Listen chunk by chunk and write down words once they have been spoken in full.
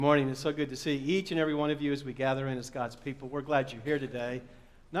Morning. It's so good to see each and every one of you as we gather in as God's people. We're glad you're here today.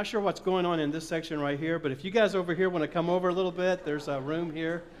 Not sure what's going on in this section right here, but if you guys over here want to come over a little bit, there's a room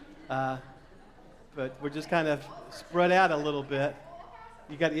here. But we're just kind of spread out a little bit.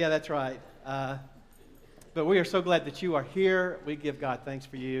 Yeah, that's right. But we are so glad that you are here. We give God thanks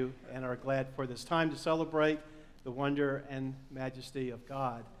for you and are glad for this time to celebrate the wonder and majesty of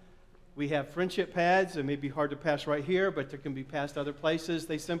God. We have friendship pads. It may be hard to pass right here, but they can be passed other places.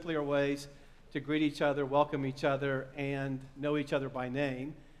 They simply are ways to greet each other, welcome each other, and know each other by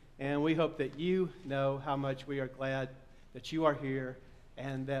name. And we hope that you know how much we are glad that you are here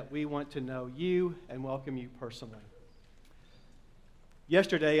and that we want to know you and welcome you personally.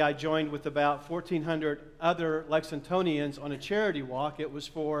 Yesterday, I joined with about 1,400 other Lexingtonians on a charity walk. It was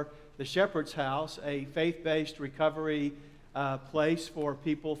for the Shepherd's House, a faith-based recovery place for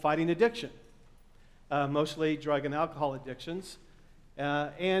people fighting addiction, mostly drug and alcohol addictions,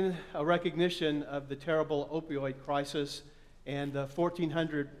 and a recognition of the terrible opioid crisis and the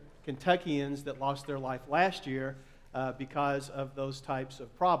 1,400 Kentuckians that lost their life last year because of those types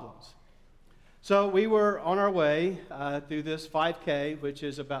of problems. So we were on our way through this 5K, which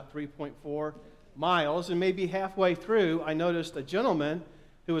is about 3.4 miles, and maybe halfway through, I noticed a gentleman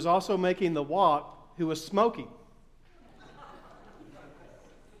who was also making the walk who was smoking.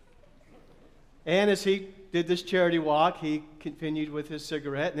 And as he did this charity walk, he continued with his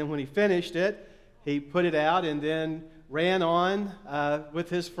cigarette. And then when he finished it, he put it out and then ran on with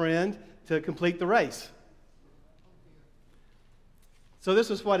his friend to complete the race. So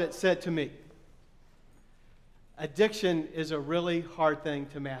this is what it said to me. Addiction is a really hard thing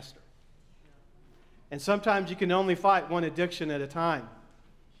to master. And sometimes you can only fight one addiction at a time.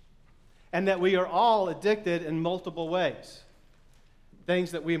 And that we are all addicted in multiple ways.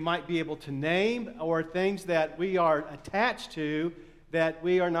 Things that we might be able to name, or things that we are attached to that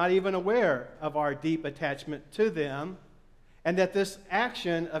we are not even aware of our deep attachment to them, and that this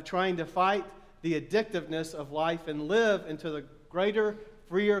action of trying to fight the addictiveness of life and live into the greater,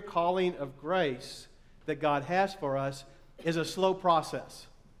 freer calling of grace that God has for us is a slow process.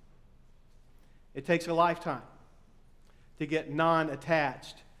 It takes a lifetime to get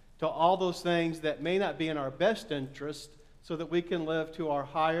non-attached to all those things that may not be in our best interest, so that we can live to our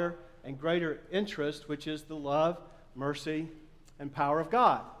higher and greater interest, which is the love, mercy, and power of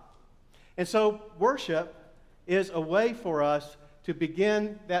God. And so worship is a way for us to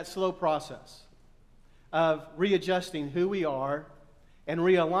begin that slow process of readjusting who we are and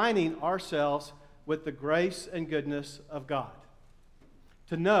realigning ourselves with the grace and goodness of God.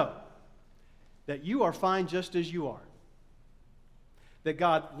 To know that you are fine just as you are. That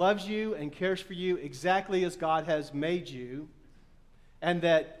God loves you and cares for you exactly as God has made you, and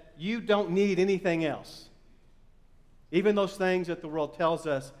that you don't need anything else. Even those things that the world tells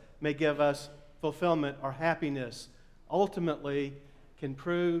us may give us fulfillment or happiness ultimately can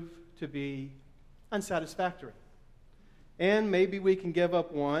prove to be unsatisfactory. And maybe we can give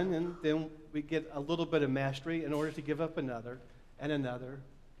up one, and then we get a little bit of mastery in order to give up another, and another,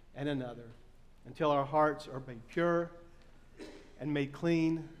 and another, until our hearts are made pure and made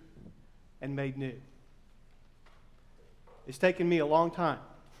clean, and made new. It's taken me a long time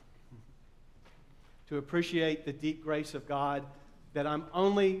to appreciate the deep grace of God that I'm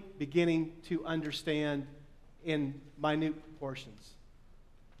only beginning to understand in minute portions.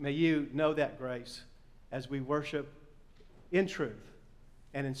 May you know that grace as we worship in truth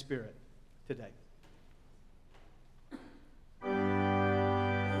and in spirit today.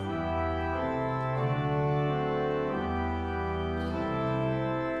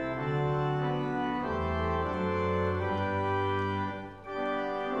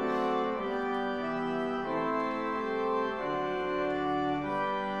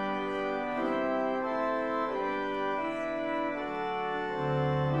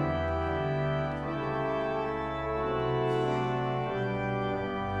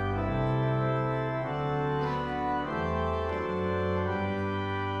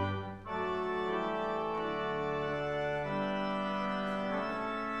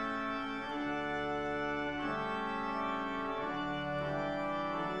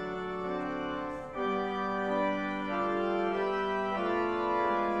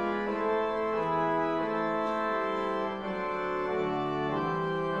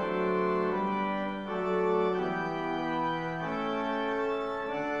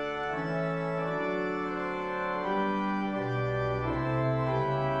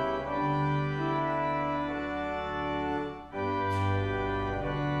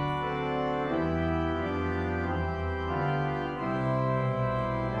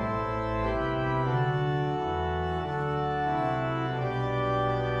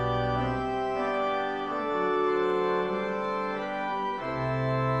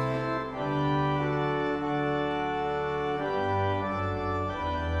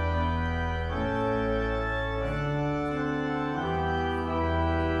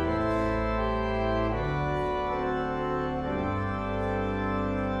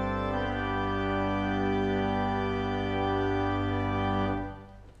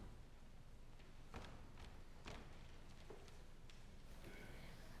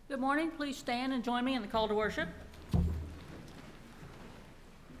 Good morning. Please stand and join me in the call to worship.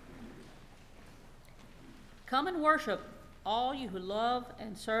 Come and worship, all you who love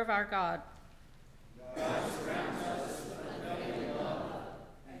and serve our God. God surrounds us with unfailing love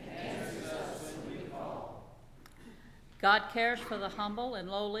and answers us when we call. God cares for the humble and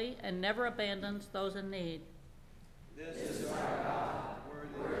lowly and never abandons those in need. This is our God,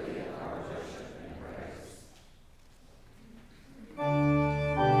 worthy of our worship and praise.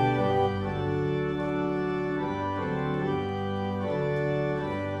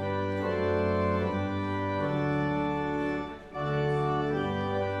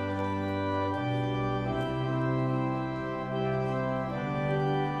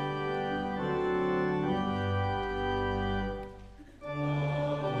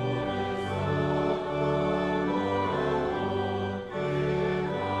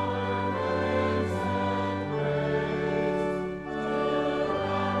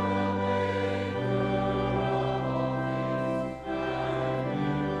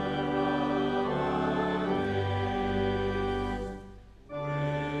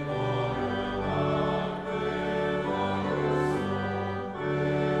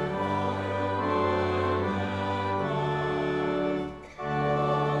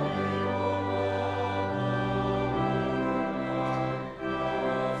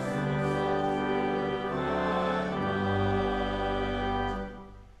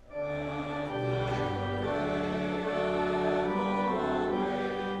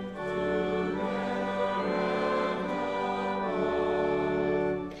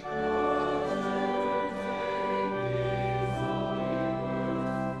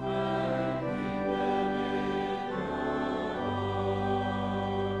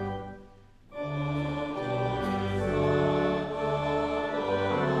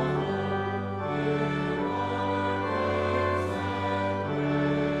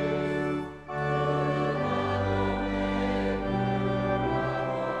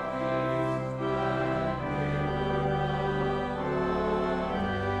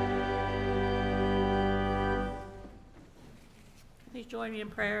 Please join me in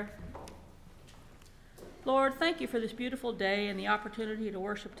prayer. Lord, thank you for this beautiful day and the opportunity to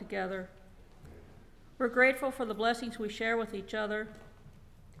worship together. We're grateful for the blessings we share with each other.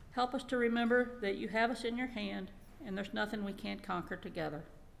 Help us to remember that you have us in your hand and there's nothing we can't conquer together.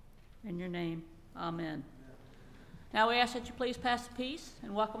 In your name, amen. Now we ask that you please pass the peace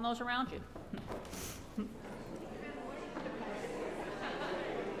and welcome those around you.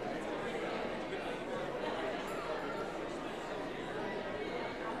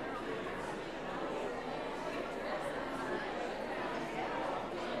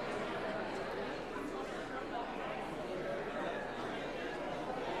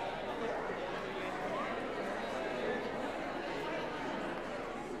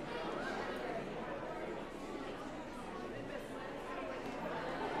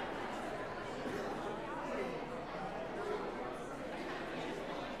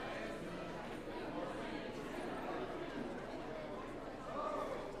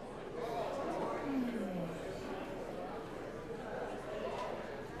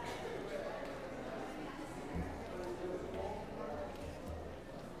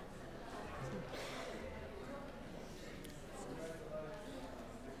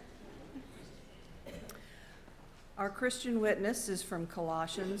 Our Christian witness is from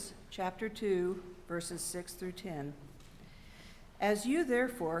Colossians chapter 2, verses 6 through 10. As you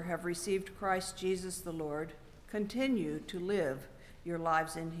therefore have received Christ Jesus the Lord, continue to live your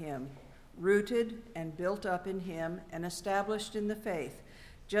lives in him, rooted and built up in him and established in the faith,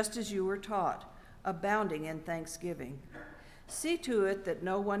 just as you were taught, abounding in thanksgiving. See to it that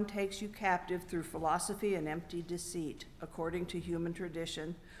no one takes you captive through philosophy and empty deceit, according to human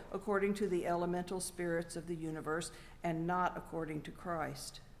tradition, according to the elemental spirits of the universe, and not according to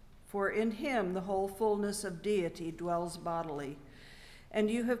Christ. For in him the whole fullness of deity dwells bodily,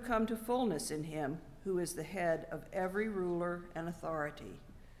 and you have come to fullness in him, who is the head of every ruler and authority.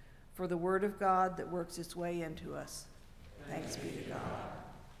 For the word of God that works its way into us. Thanks be to God.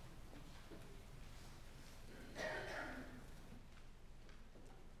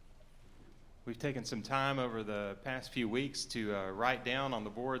 We've taken some time over the past few weeks to write down on the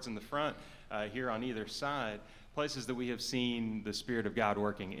boards in the front here on either side places that we have seen the Spirit of God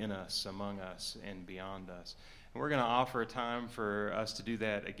working in us, among us, and beyond us. And we're going to offer a time for us to do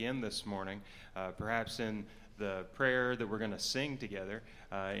that again this morning, perhaps in the prayer that we're going to sing together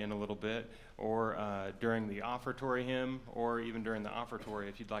in a little bit, or during the offertory hymn, or even during the offertory,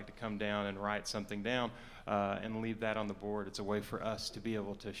 if you'd like to come down and write something down and leave that on the board. It's a way for us to be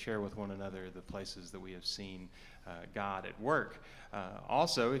able to share with one another the places that we have seen God at work.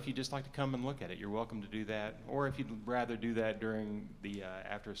 Also, if you'd just like to come and look at it, you're welcome to do that. Or if you'd rather do that during the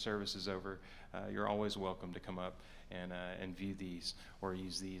after service is over, you're always welcome to come up and view these or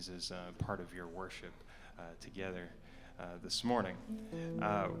use these as part of your worship together this morning.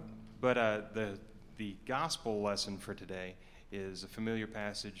 But the gospel lesson for today is a familiar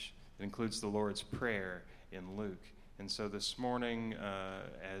passage that includes the Lord's Prayer in Luke. And so this morning,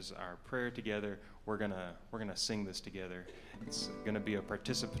 as our prayer together, we're gonna sing this together. It's gonna be a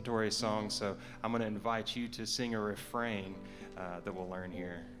participatory song, so I'm gonna invite you to sing a refrain that we'll learn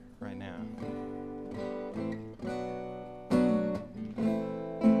here right now.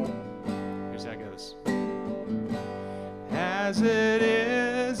 Here's how it goes. As it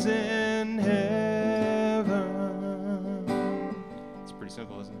is in heaven. It's pretty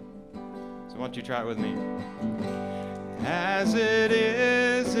simple, isn't it? So why don't you try it with me? As it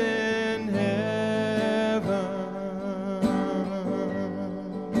is in heaven.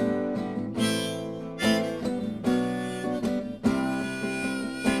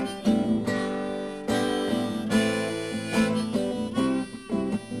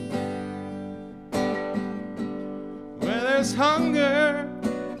 Where there's hunger,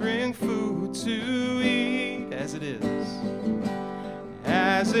 bring food to eat, as it is.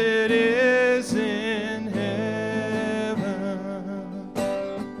 As it is in heaven.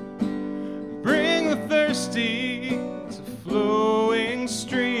 Bring the thirsty to flowing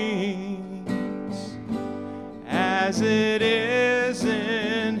streams, as it is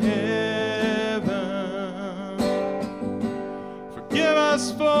in heaven. Forgive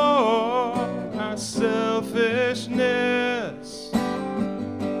us for our selfishness,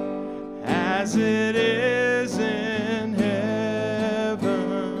 as it is in heaven.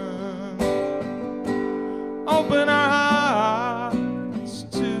 Open our hearts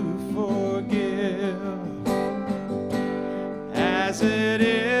to forgive, as it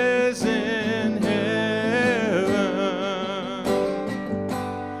is in heaven.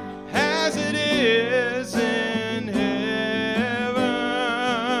 As it is in heaven.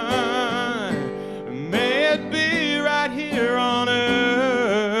 May it be right here on earth.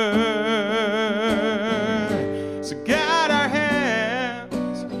 So guide our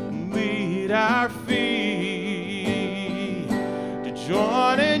hands and lead our feet to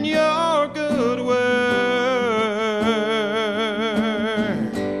join in your good work.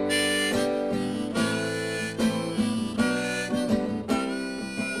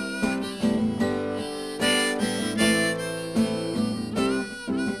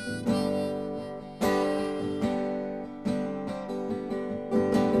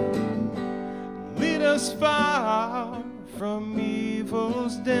 Lead us far from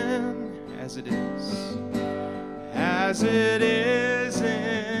evil's den, as it is. As it is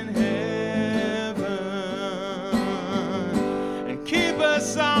in heaven. And keep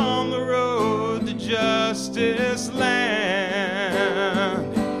us on the road to justice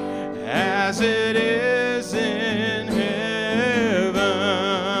land, as it is in heaven.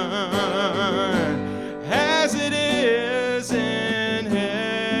 As it is in heaven.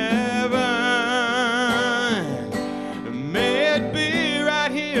 May it be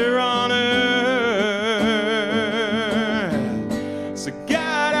right here on earth. So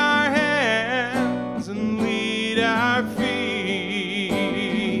guide our hands and lead our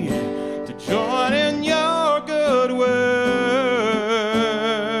feet to join in your good work.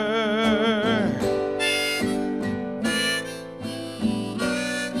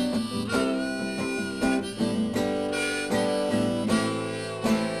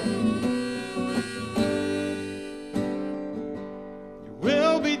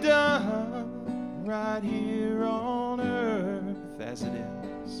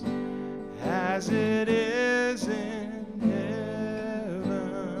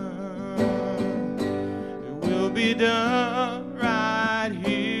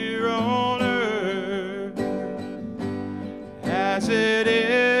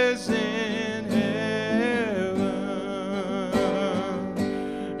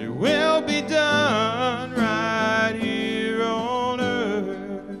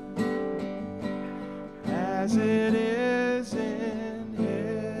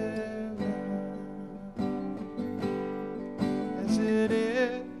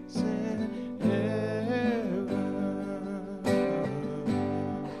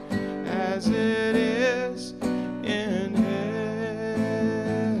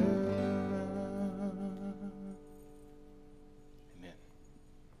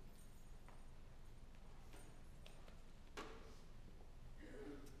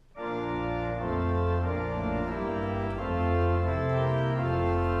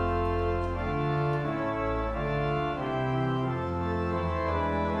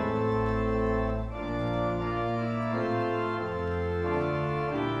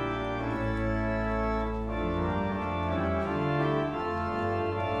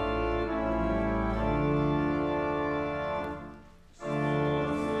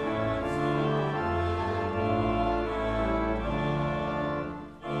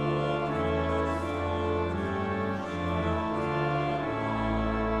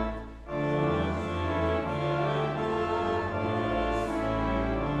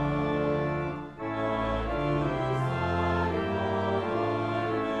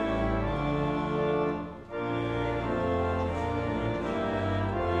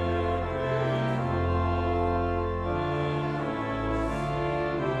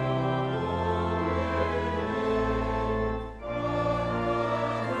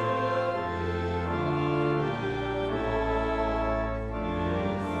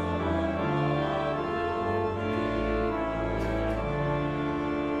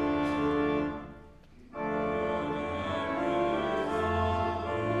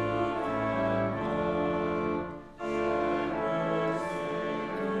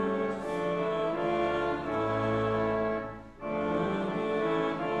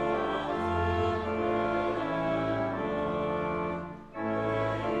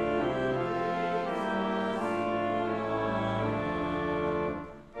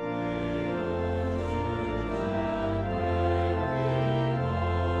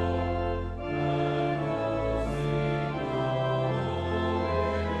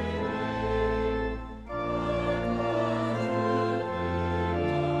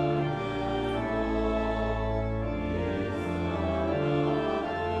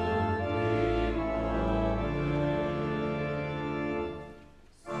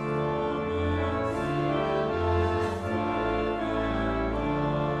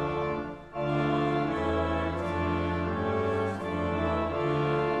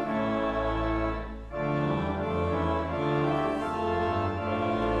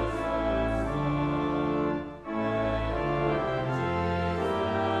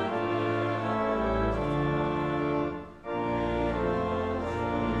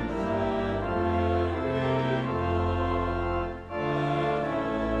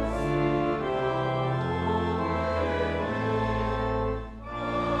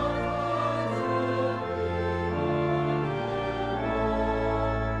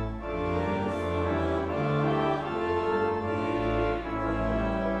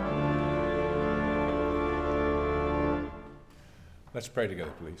 Let's pray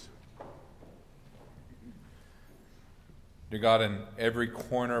together, please. Dear God, in every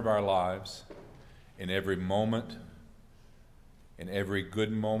corner of our lives, in every moment, in every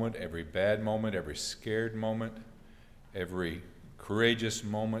good moment, every bad moment, every scared moment, every courageous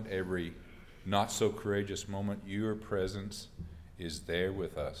moment, every not so courageous moment, your presence is there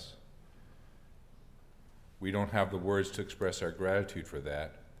with us. We don't have the words to express our gratitude for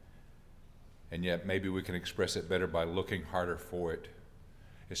that, and yet maybe we can express it better by looking harder for it,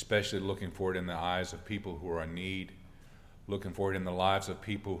 especially looking for it in the eyes of people who are in need, looking for it in the lives of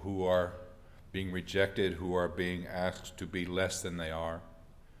people who are being rejected, who are being asked to be less than they are.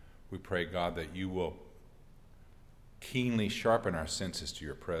 We pray, God, that you will keenly sharpen our senses to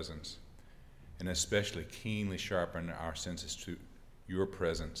your presence, and especially keenly sharpen our senses to your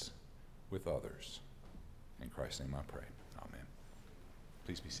presence with others. In Christ's name I pray. Amen.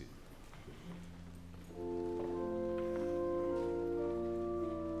 Please be seated.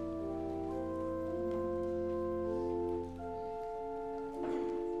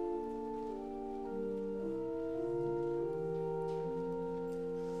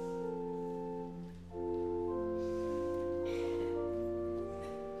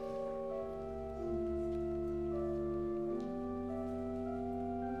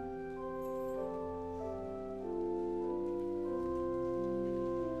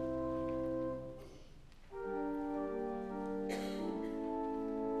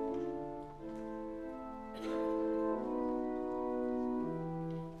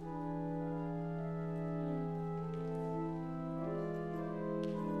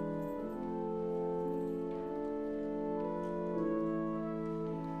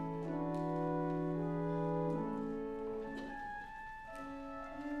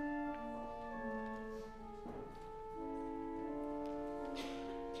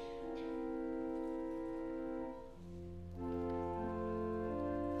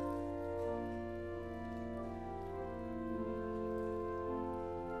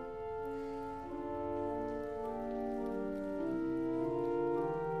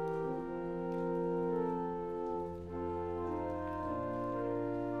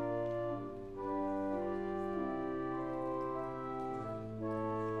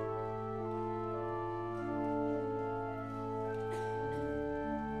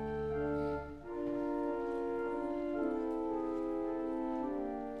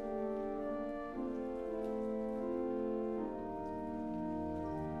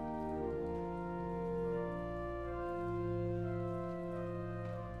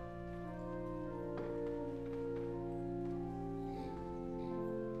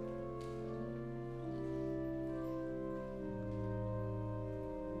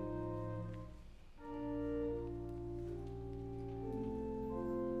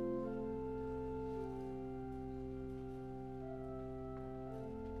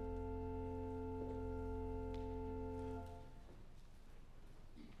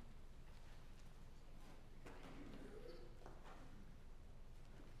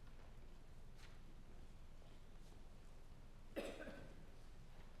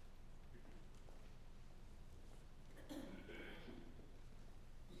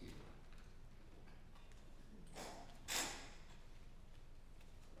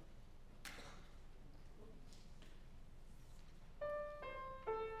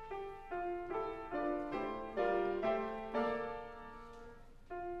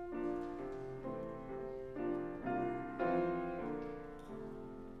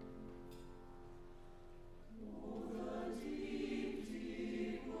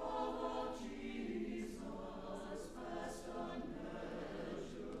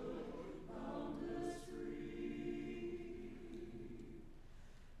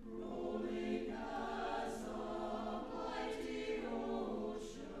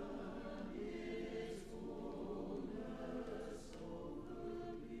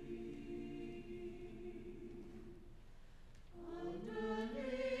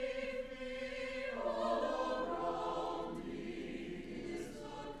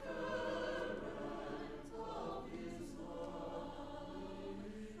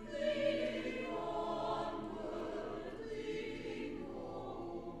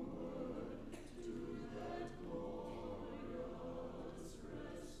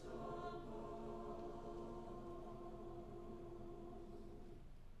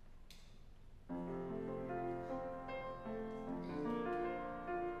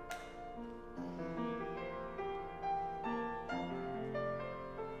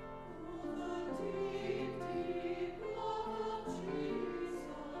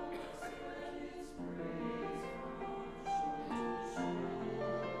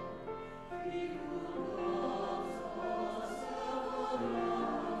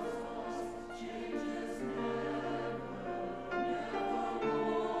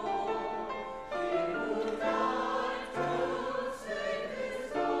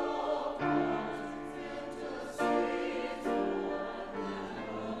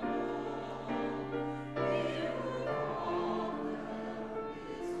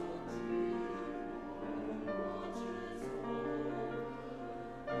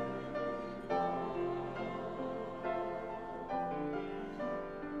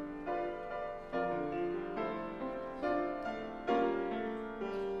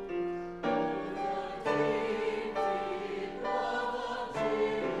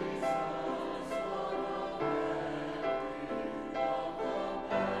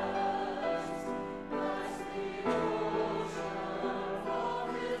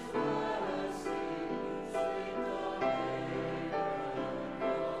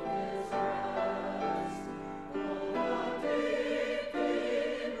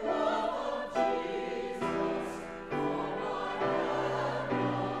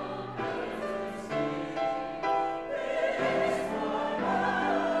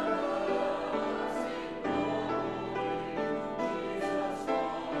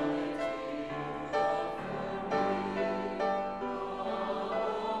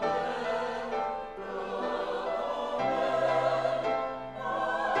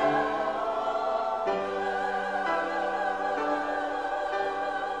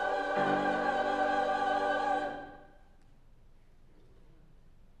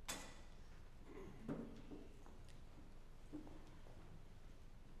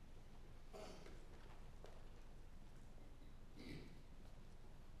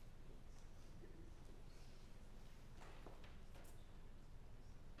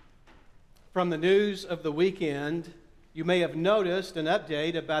 From the news of the weekend, you may have noticed an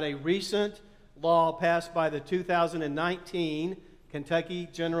update about a recent law passed by the 2019 Kentucky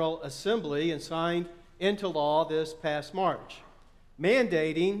General Assembly and signed into law this past March,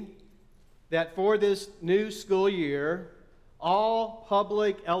 mandating that for this new school year, all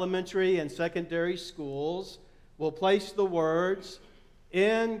public elementary and secondary schools will place the words,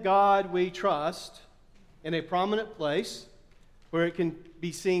 "In God We Trust," in a prominent place where it can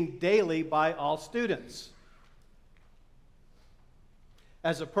be seen daily by all students.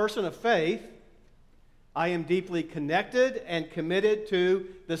 As a person of faith, I am deeply connected and committed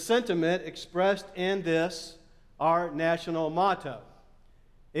to the sentiment expressed in this, our national motto,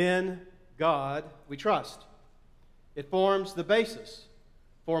 "In God We Trust." It forms the basis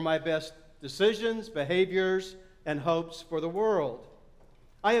for my best decisions, behaviors, and hopes for the world.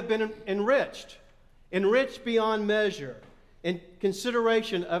 I have been enriched beyond measure in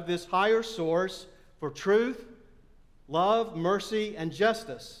consideration of this higher source for truth, love, mercy, and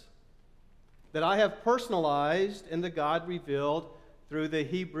justice that I have personalized in the God revealed through the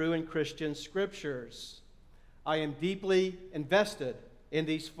Hebrew and Christian scriptures. I am deeply invested in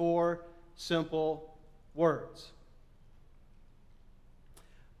these four simple words.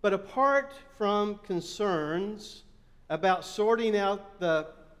 But apart from concerns about sorting out the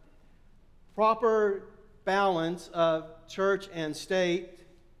proper balance of church and state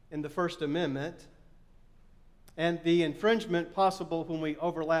in the First Amendment and the infringement possible when we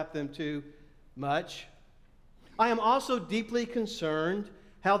overlap them too much, I am also deeply concerned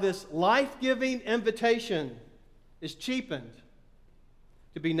how this life-giving invitation is cheapened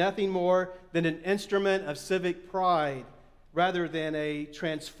to be nothing more than an instrument of civic pride rather than a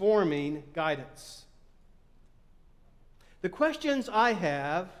transforming guidance. The questions I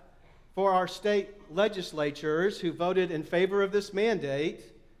have for our state legislatures who voted in favor of this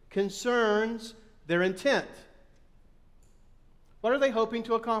mandate concerns their intent. What are they hoping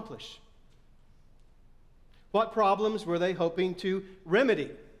to accomplish? What problems were they hoping to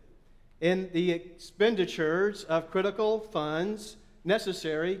remedy in the expenditures of critical funds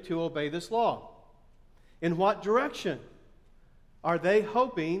necessary to obey this law? In what direction are they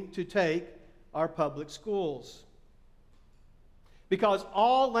hoping to take our public schools? Because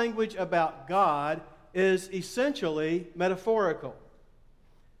all language about God is essentially metaphorical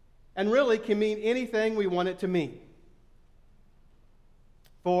and really can mean anything we want it to mean.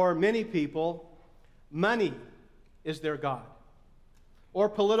 For many people, money is their God, or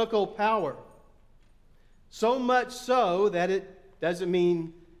political power. So much so that it doesn't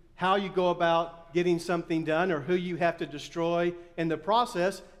mean how you go about getting something done or who you have to destroy in the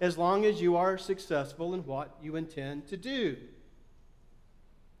process, as long as you are successful in what you intend to do.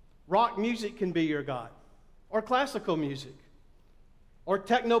 Rock music can be your God, or classical music, or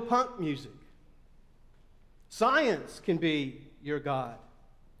techno-punk music. Science can be your God.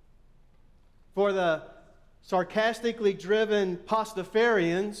 For the sarcastically driven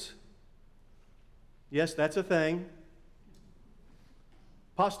Pastafarians, yes, that's a thing.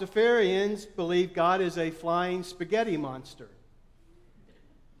 Pastafarians believe God is a flying spaghetti monster.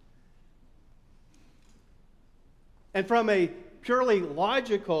 And from a purely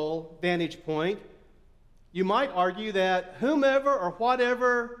logical vantage point, you might argue that whomever or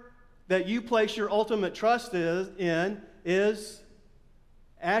whatever that you place your ultimate trust in is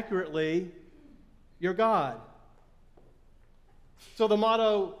accurately your God. So the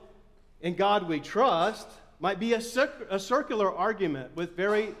motto, "In God We Trust," might be a circular argument with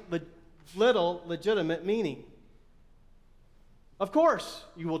very little legitimate meaning. Of course,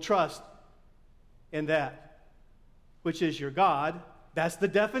 you will trust in that which is your God. That's the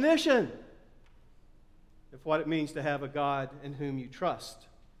definition of what it means to have a God in whom you trust.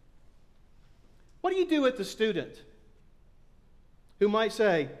 What do you do with the student who might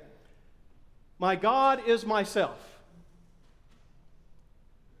say, "My God is myself,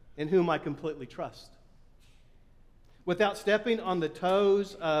 in whom I completely trust," without stepping on the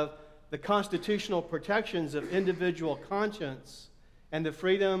toes of the constitutional protections of individual conscience and the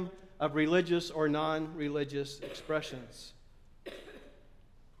freedom of religious or non-religious expressions?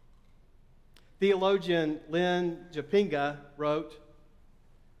 Theologian Lynn Japinga wrote,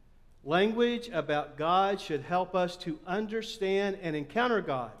 "Language about God should help us to understand and encounter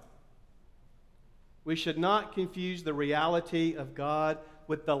God. We should not confuse the reality of God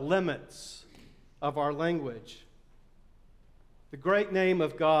with the limits of our language. The great name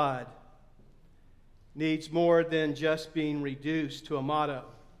of God needs more than just being reduced to a motto.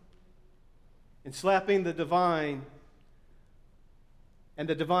 And slapping the divine and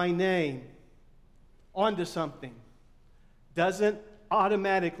the divine name onto something doesn't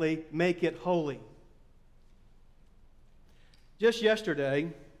automatically make it holy. Just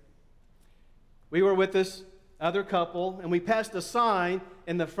yesterday, we were with this other couple, and we passed a sign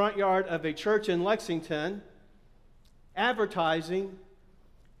in the front yard of a church in Lexington advertising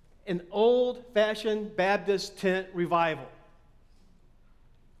an old-fashioned Baptist tent revival.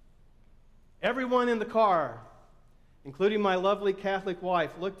 Everyone in the car, including my lovely Catholic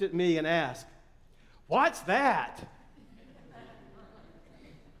wife, looked at me and asked, "What's that?"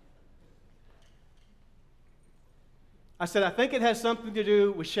 I said, "I think it has something to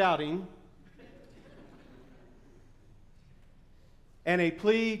do with shouting and a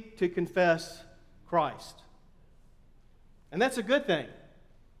plea to confess Christ." And that's a good thing.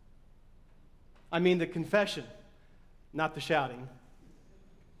 I mean the confession, not the shouting.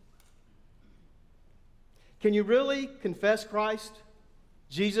 Can you really confess Christ,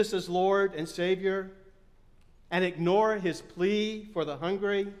 Jesus as Lord and Savior, and ignore his plea for the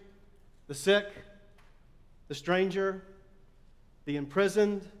hungry, the sick, the stranger, the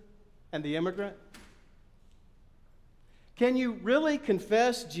imprisoned, and the immigrant? Can you really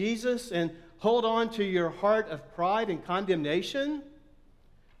confess Jesus and hold on to your heart of pride and condemnation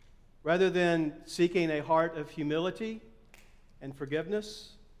rather than seeking a heart of humility and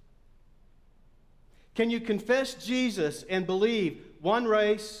forgiveness? Can you confess Jesus and believe one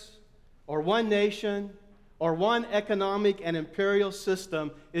race or one nation or one economic and imperial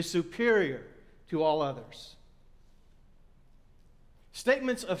system is superior to all others?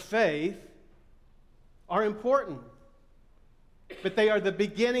 Statements of faith are important, but they are the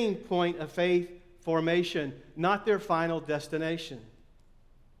beginning point of faith formation, not their final destination.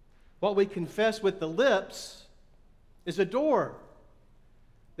 What we confess with the lips is a door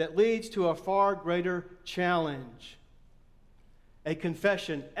that leads to a far greater challenge, a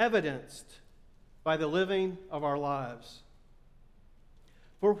confession evidenced by the living of our lives.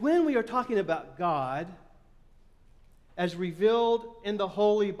 For when we are talking about God, as revealed in the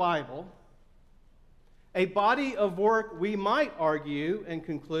Holy Bible, a body of work, we might argue and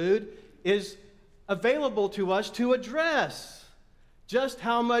conclude, is available to us to address just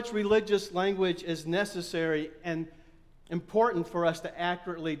how much religious language is necessary and important for us to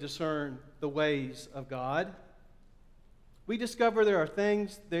accurately discern the ways of God. We discover there are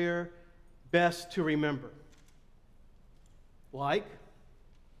things there best to remember. Like,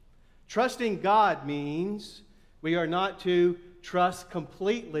 trusting God means we are not to trust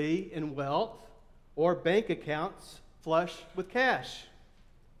completely in wealth or bank accounts flush with cash.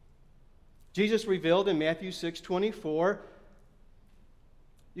 Jesus revealed in Matthew 6:24,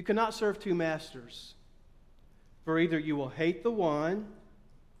 you cannot serve two masters, for either you will hate the one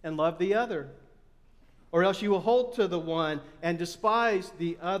and love the other, or else you will hold to the one and despise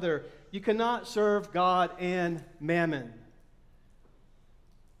the other. You cannot serve God and mammon.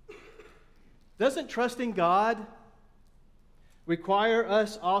 Doesn't trusting God require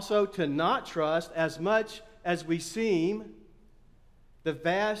us also to not trust as much as we seem the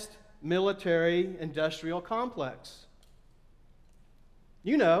vast military industrial complex?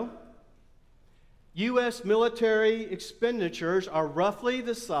 You know, U.S. military expenditures are roughly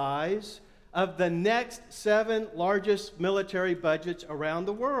the size of the next 7 largest military budgets around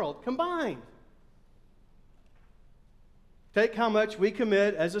the world combined. Take how much we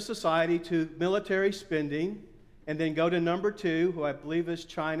commit as a society to military spending, and then go to number 2, who I believe is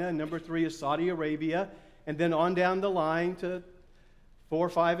China, and number 3 is Saudi Arabia, and then on down the line to 4,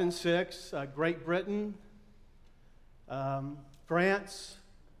 5, and 6, Great Britain, France,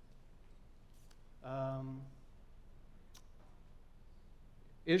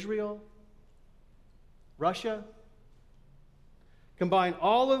 Israel, Russia. Combine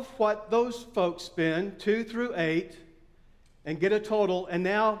all of what those folks spend, 2 through 8, and get a total, and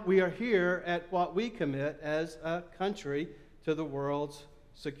now we are here at what we commit as a country to the world's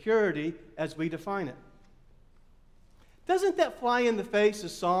security as we define it. Doesn't that fly in the face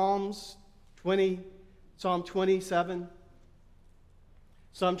of Psalm 27?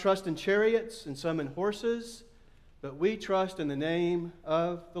 Some trust in chariots and some in horses, but we trust in the name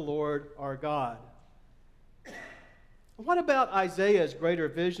of the Lord our God. What about Isaiah's greater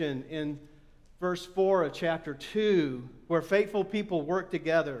vision in verse 4 of chapter 2, where faithful people work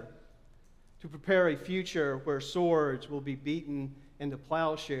together to prepare a future where swords will be beaten into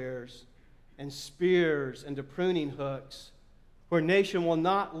plowshares and spears into pruning hooks, where nation will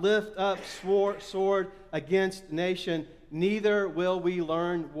not lift up sword against nation, neither will we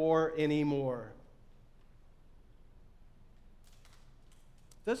learn war anymore.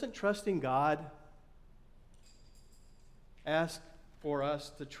 Doesn't trusting God ask for us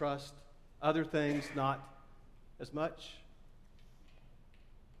to trust other things not as much?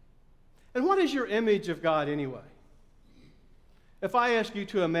 And what is your image of God anyway? If I ask you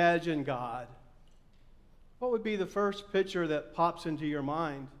to imagine God, what would be the first picture that pops into your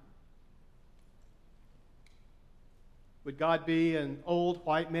mind? Would God be an old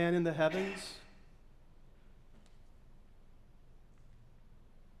white man in the heavens?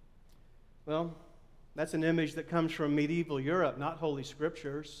 Well, that's an image that comes from medieval Europe, not Holy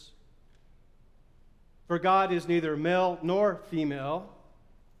Scriptures. For God is neither male nor female.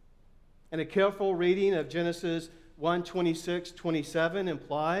 And a careful reading of Genesis 1:26-27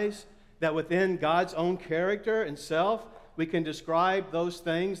 implies that within God's own character and self, we can describe those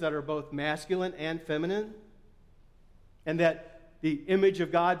things that are both masculine and feminine, and that the image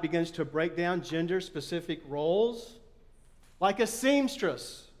of God begins to break down gender-specific roles. Like a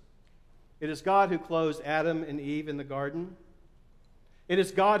seamstress, it is God who clothes Adam and Eve in the garden. It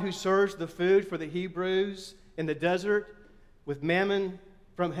is God who serves the food for the Hebrews in the desert with manna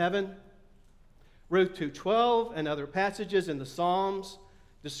from heaven. Ruth 2:12 and other passages in the Psalms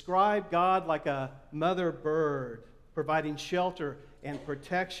describe God like a mother bird, providing shelter and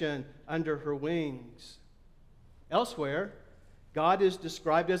protection under her wings. Elsewhere, God is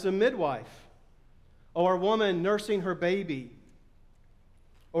described as a midwife, or a woman nursing her baby,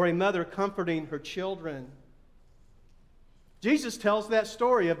 or a mother comforting her children. Jesus tells that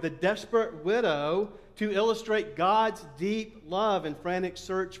story of the desperate widow to illustrate God's deep love and frantic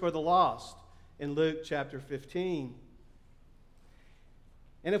search for the lost in Luke chapter 15.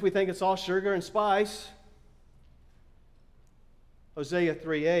 And if we think it's all sugar and spice, Hosea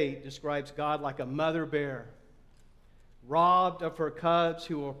 3:8 describes God like a mother bear, robbed of her cubs,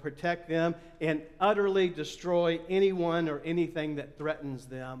 who will protect them and utterly destroy anyone or anything that threatens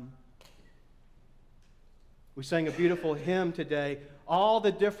them. We sang a beautiful hymn today, all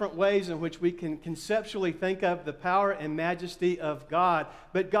the different ways in which we can conceptually think of the power and majesty of God.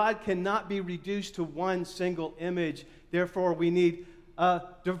 But God cannot be reduced to one single image. Therefore, we need a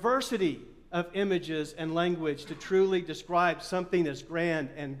diversity of images and language to truly describe something as grand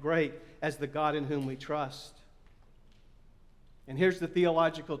and great as the God in whom we trust. And here's the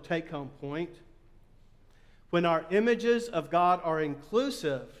theological take-home point. When our images of God are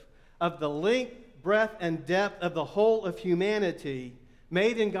inclusive of the length, breadth, and depth of the whole of humanity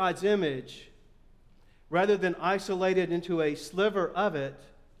made in God's image, rather than isolated into a sliver of it,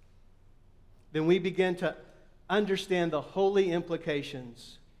 then we begin to understand the holy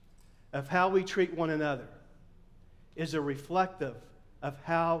implications of how we treat one another is a reflective of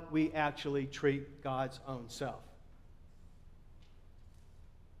how we actually treat God's own self.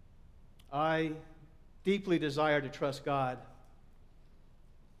 I deeply desire to trust God,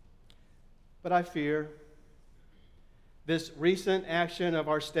 but I fear this recent action of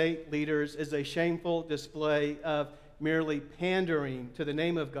our state leaders is a shameful display of merely pandering to the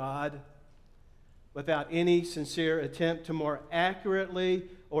name of God without any sincere attempt to more accurately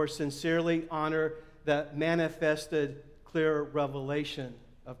or sincerely honor the manifested clear revelation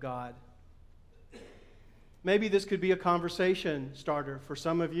of God. Maybe this could be a conversation starter for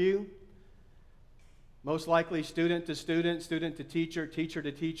some of you. Most likely student to student, student to teacher, teacher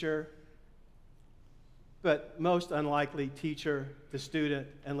to teacher, but most unlikely teacher to student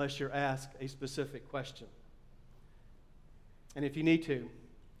unless you're asked a specific question. And if you need to,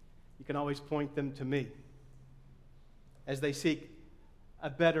 you can always point them to me as they seek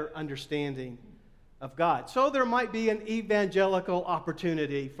a better understanding of God. So there might be an evangelical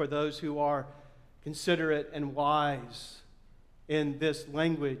opportunity for those who are considerate and wise in this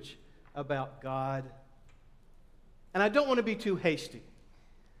language about God. And I don't want to be too hasty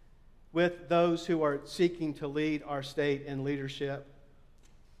with those who are seeking to lead our state in leadership.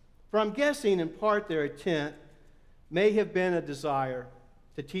 For I'm guessing in part their intent may have been a desire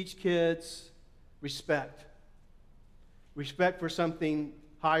to teach kids respect. Respect for something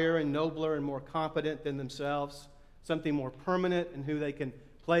higher and nobler and more competent than themselves, something more permanent in who they can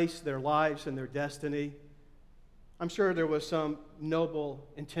place their lives and their destiny. I'm sure there was some noble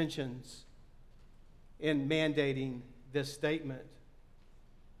intentions in mandating this statement.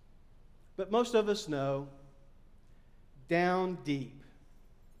 But most of us know down deep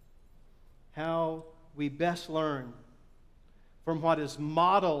how we best learn from what is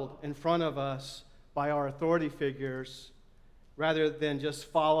modeled in front of us by our authority figures rather than just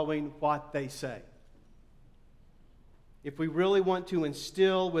following what they say. If we really want to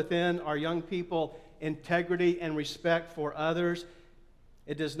instill within our young people integrity and respect for others,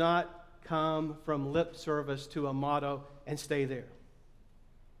 it does not come from lip service to a motto and stay there.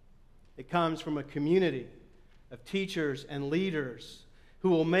 It comes from a community of teachers and leaders who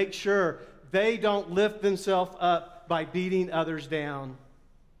will make sure they don't lift themselves up by beating others down,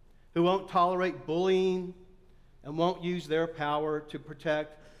 who won't tolerate bullying and won't use their power to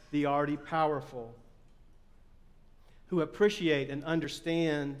protect the already powerful, who appreciate and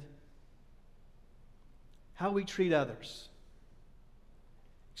understand how we treat others,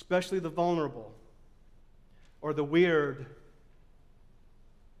 especially the vulnerable, or the weird,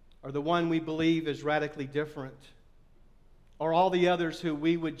 or the one we believe is radically different, or all the others who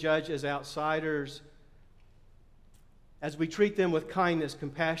we would judge as outsiders. As we treat them with kindness,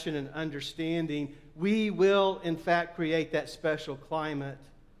 compassion, and understanding, we will, in fact, create that special climate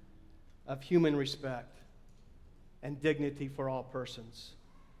of human respect and dignity for all persons.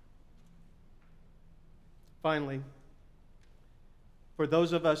 Finally, for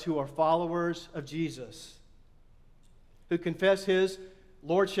those of us who are followers of Jesus, who confess his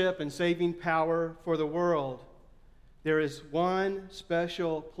lordship and saving power for the world, there is one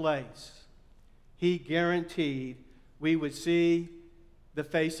special place he guaranteed we would see the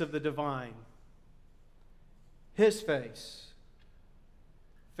face of the divine. His face,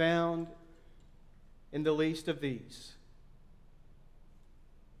 found in the least of these.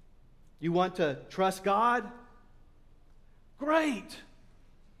 You want to trust God? Great!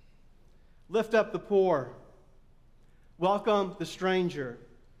 Lift up the poor. Welcome the stranger.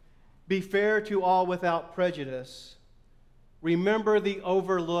 Be fair to all without prejudice. Remember the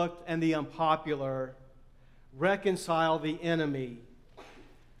overlooked and the unpopular. Reconcile the enemy.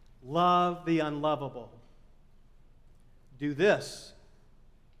 Love the unlovable. Do this,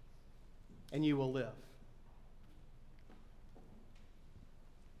 and you will live.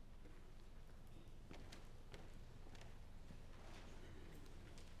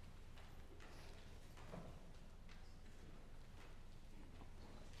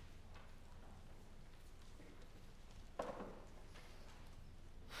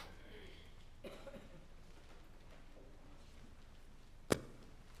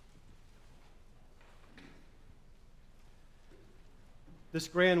 This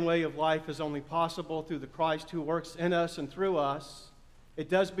grand way of life is only possible through the Christ who works in us and through us. It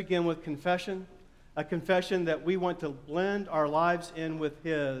does begin with confession, a confession that we want to blend our lives in with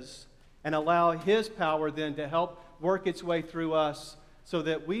his and allow his power then to help work its way through us so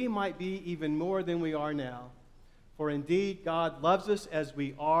that we might be even more than we are now. For indeed, God loves us as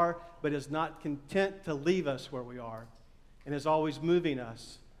we are, but is not content to leave us where we are, and is always moving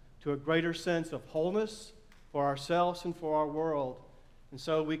us to a greater sense of wholeness for ourselves and for our world. And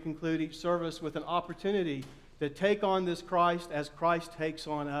so we conclude each service with an opportunity to take on this Christ as Christ takes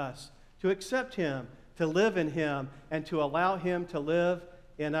on us, to accept him, to live in him, and to allow him to live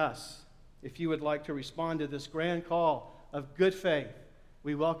in us. If you would like to respond to this grand call of good faith,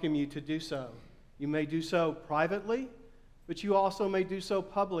 we welcome you to do so. You may do so privately, but you also may do so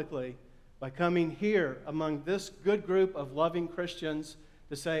publicly by coming here among this good group of loving Christians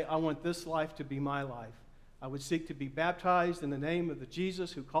to say, I want this life to be my life. I would seek to be baptized in the name of the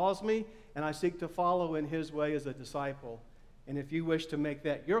Jesus who calls me, and I seek to follow in his way as a disciple. And if you wish to make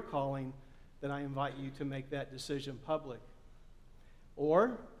that your calling, then I invite you to make that decision public.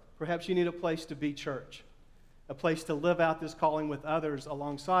 Or perhaps you need a place to be church, a place to live out this calling with others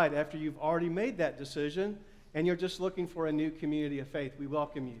alongside after you've already made that decision and you're just looking for a new community of faith. We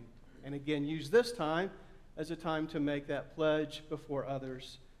welcome you. And again, use this time as a time to make that pledge before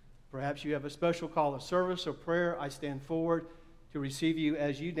others. Perhaps you have a special call of service or prayer. I stand forward to receive you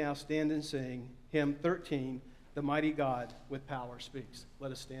as you now stand and sing hymn 13, The Mighty God with Power Speaks.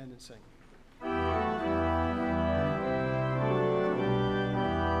 Let us stand and sing.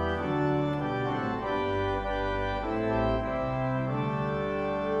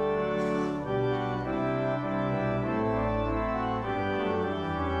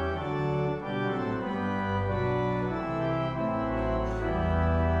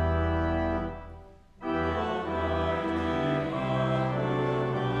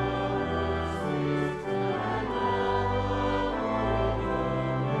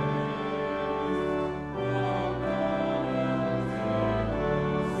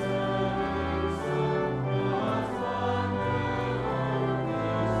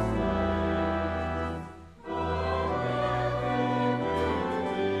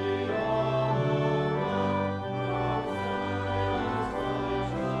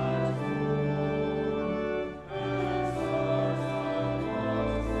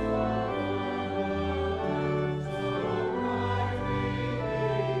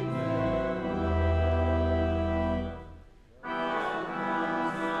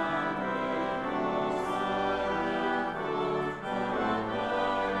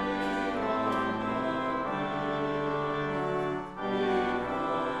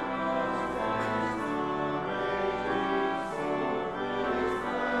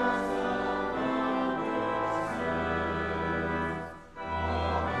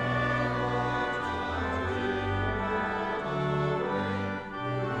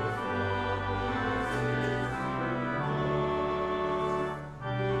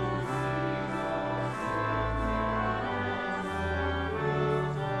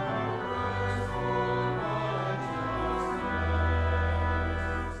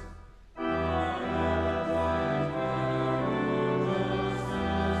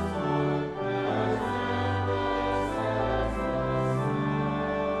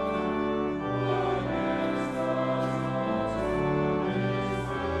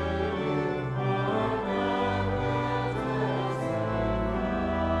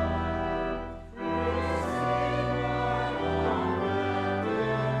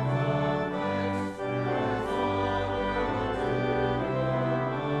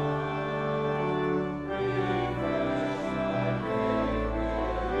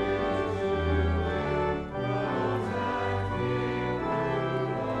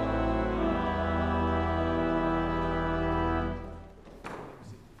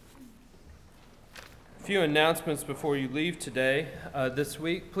 few announcements before you leave today. This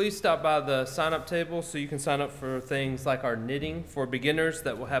week, please stop by the sign-up table so you can sign up for things like our knitting for beginners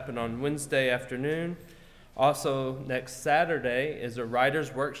that will happen on Wednesday afternoon. Also, next Saturday is a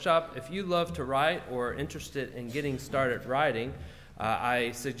writer's workshop. If you love to write or are interested in getting started writing,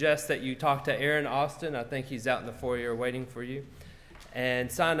 I suggest that you talk to Aaron Austin. I think he's out in the foyer waiting for you.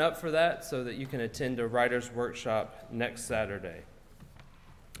 And sign up for that so that you can attend a writer's workshop next Saturday.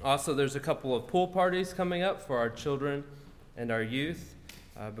 Also, there's a couple of pool parties coming up for our children and our youth.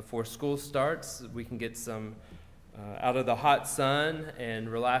 Before school starts, we can get some out of the hot sun and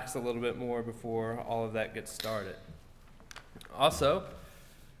relax a little bit more before all of that gets started. Also,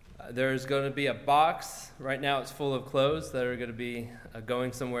 there's going to be a box. Right now it's full of clothes that are going to be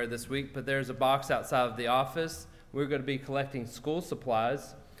going somewhere this week, but there's a box outside of the office. We're going to be collecting school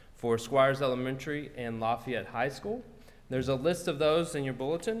supplies for Squires Elementary and Lafayette High School. There's a list of those in your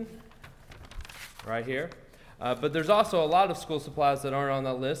bulletin right here. But there's also a lot of school supplies that aren't on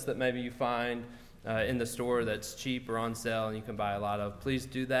that list that maybe you find in the store that's cheap or on sale and you can buy a lot of. Please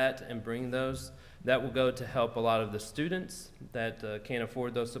do that and bring those. That will go to help a lot of the students that can't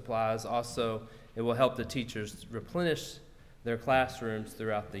afford those supplies. Also, it will help the teachers replenish their classrooms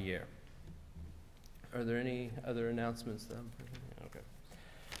throughout the year. Are there any other announcements? Okay.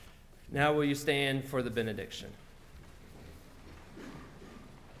 Now will you stand for the benediction?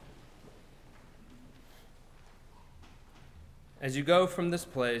 As you go from this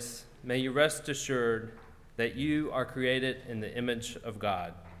place, may you rest assured that you are created in the image of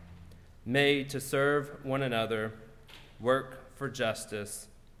God, made to serve one another, work for justice,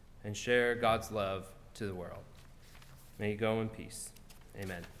 and share God's love to the world. May you go in peace.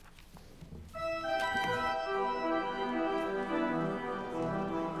 Amen.